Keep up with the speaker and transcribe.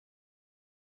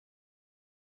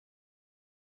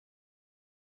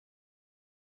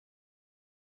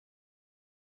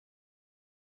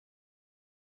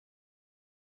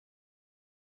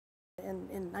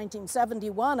in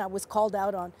 1971, I was called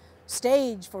out on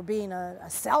stage for being a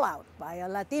sellout by a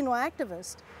Latino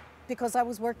activist because I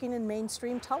was working in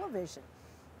mainstream television.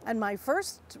 And my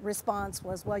first response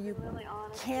was, well, you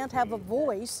can't have a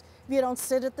voice if you don't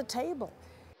sit at the table.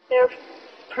 They're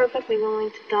perfectly willing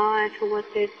to die for what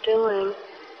they're doing.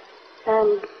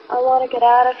 And I want to get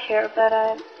out of here, but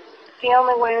the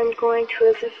only way I'm going to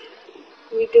is if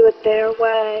we do it their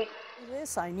way.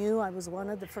 I knew I was one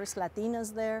of the first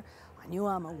Latinas there. I knew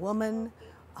I'm a woman.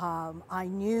 I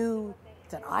knew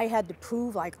that I had to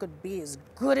prove I could be as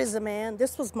good as a man.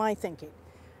 This was my thinking.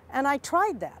 And I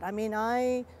tried that. I mean,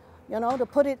 to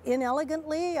put it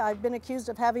inelegantly, I've been accused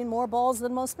of having more balls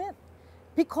than most men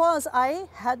because I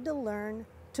had to learn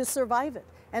to survive it,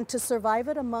 and to survive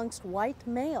it amongst white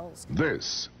males.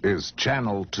 This is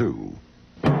Channel 2.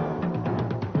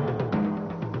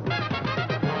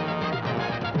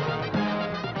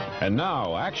 And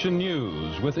now, Action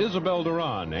News with Ysabel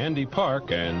Durón, Andy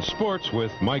Park, and Sports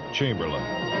with Mike Chamberlain.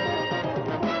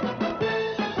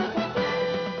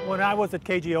 When I was at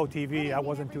KGO TV, I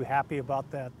wasn't too happy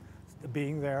about that,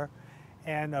 being there.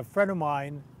 And a friend of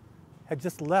mine had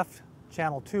just left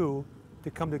Channel 2 to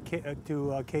come to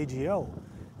KGO.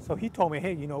 So he told me,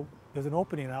 hey, there's an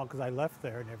opening now because I left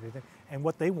there and everything. And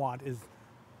what they want is,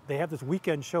 they have this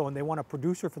weekend show and they want a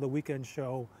producer for the weekend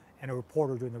show and a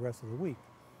reporter during the rest of the week.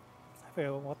 I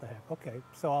figured, well, what the heck? Okay,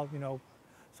 so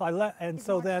so I left, and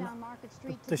so then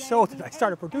the show that I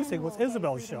started producing was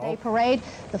Ysabel's show. Day parade,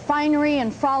 the finery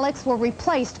and frolics were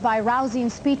replaced by rousing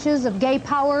speeches of gay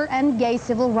power and gay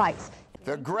civil rights.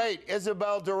 The great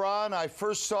Ysabel Durón. I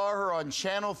first saw her on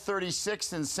Channel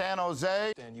 36 in San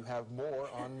Jose. And you have more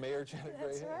on Mayor Janet Gray.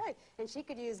 That's right. And she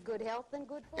could use good health and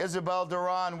good food. Ysabel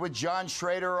Durón with John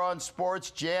Schrader on sports,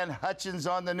 Jan Hutchins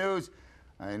on the news.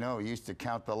 I know, you used to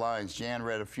count the lines. Jan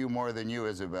read a few more than you,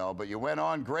 Ysabel, but you went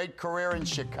on. Great career in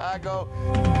Chicago.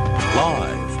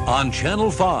 Live on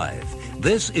Channel 5,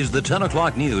 this is the 10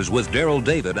 o'clock news with Daryl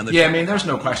David and the... Yeah, I mean, there's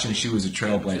no question she was a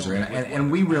trailblazer,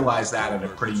 and we realized that at a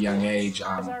pretty young age.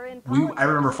 I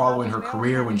remember following her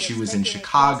career when she was in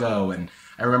Chicago, and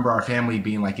I remember our family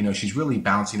being like, she's really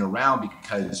bouncing around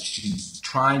because she's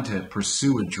trying to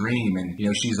pursue a dream, and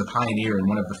she's a pioneer and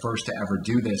one of the first to ever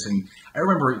do this. And I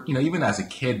remember, even as a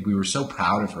kid, we were so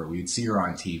proud of her. We'd see her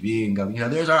on TV and go,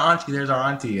 there's our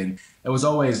auntie, and it was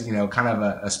always, kind of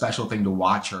a special thing to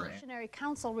watch her. The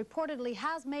Council reportedly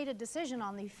has made a decision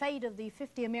on the fate of the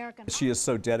 50 American. She is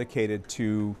so dedicated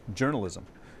to journalism,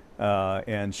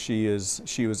 and she is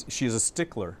a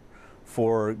stickler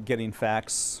for getting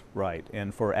facts right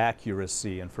and for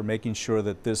accuracy and for making sure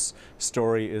that this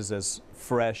story is as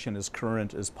fresh and as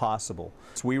current as possible.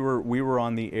 So we were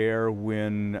on the air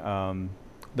when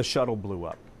the shuttle blew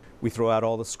up. We throw out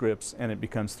all the scripts and it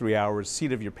becomes 3 hours,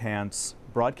 seat of your pants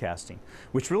broadcasting,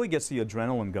 which really gets the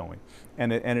adrenaline going.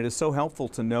 And it is so helpful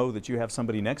to know that you have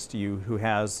somebody next to you who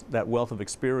has that wealth of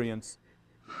experience.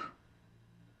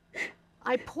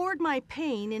 I poured my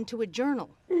pain into a journal.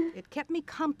 It kept me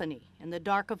company in the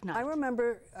dark of night. I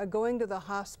remember going to the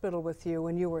hospital with you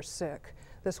when you were sick.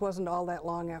 This wasn't all that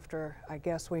long after, I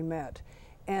guess, we met.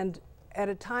 And at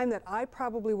a time that I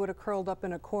probably would have curled up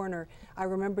in a corner, I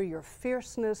remember your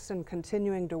fierceness in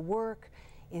continuing to work,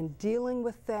 in dealing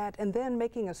with that, and then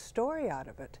making a story out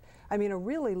of it. I mean, a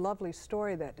really lovely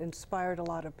story that inspired a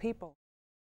lot of people.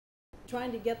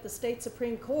 Trying to get the state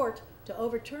Supreme Court to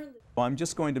overturn Well, I'm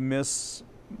just going to miss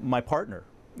my partner.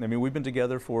 I mean, we've been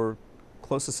together for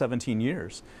close to 17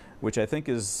 years, which I think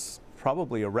is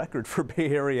probably a record for Bay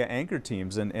Area anchor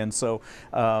teams. And so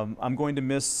I'm going to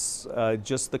miss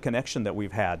just the connection that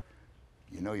we've had.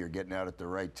 You're getting out at the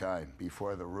right time,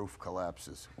 before the roof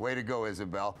collapses. Way to go,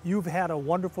 Ysabel. You've had a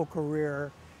wonderful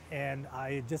career, and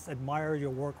I just admire your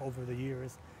work over the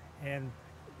years. And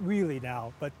really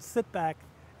now, but sit back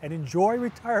and enjoy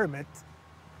retirement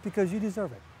because you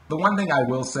deserve it. The one thing I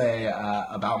will say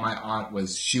about my aunt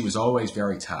was she was always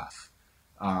very tough.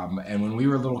 And when we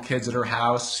were little kids at her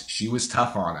house, she was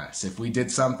tough on us. If we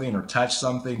did something or touched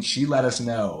something, she let us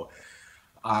know.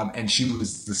 And she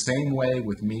was the same way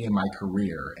with me in my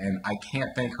career. And I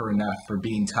can't thank her enough for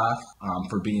being tough,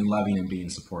 for being loving and being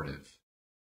supportive.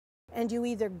 And you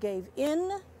either gave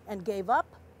in and gave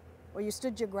up, or you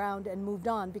stood your ground and moved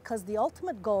on, because the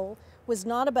ultimate goal was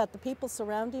not about the people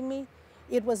surrounding me.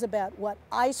 It was about what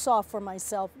I saw for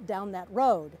myself down that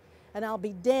road. And I'll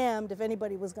be damned if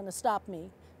anybody was going to stop me.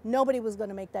 Nobody was going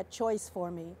to make that choice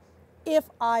for me. If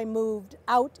I moved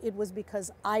out, it was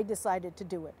because I decided to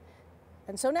do it.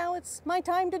 And so now it's my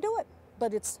time to do it,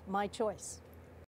 but it's my choice.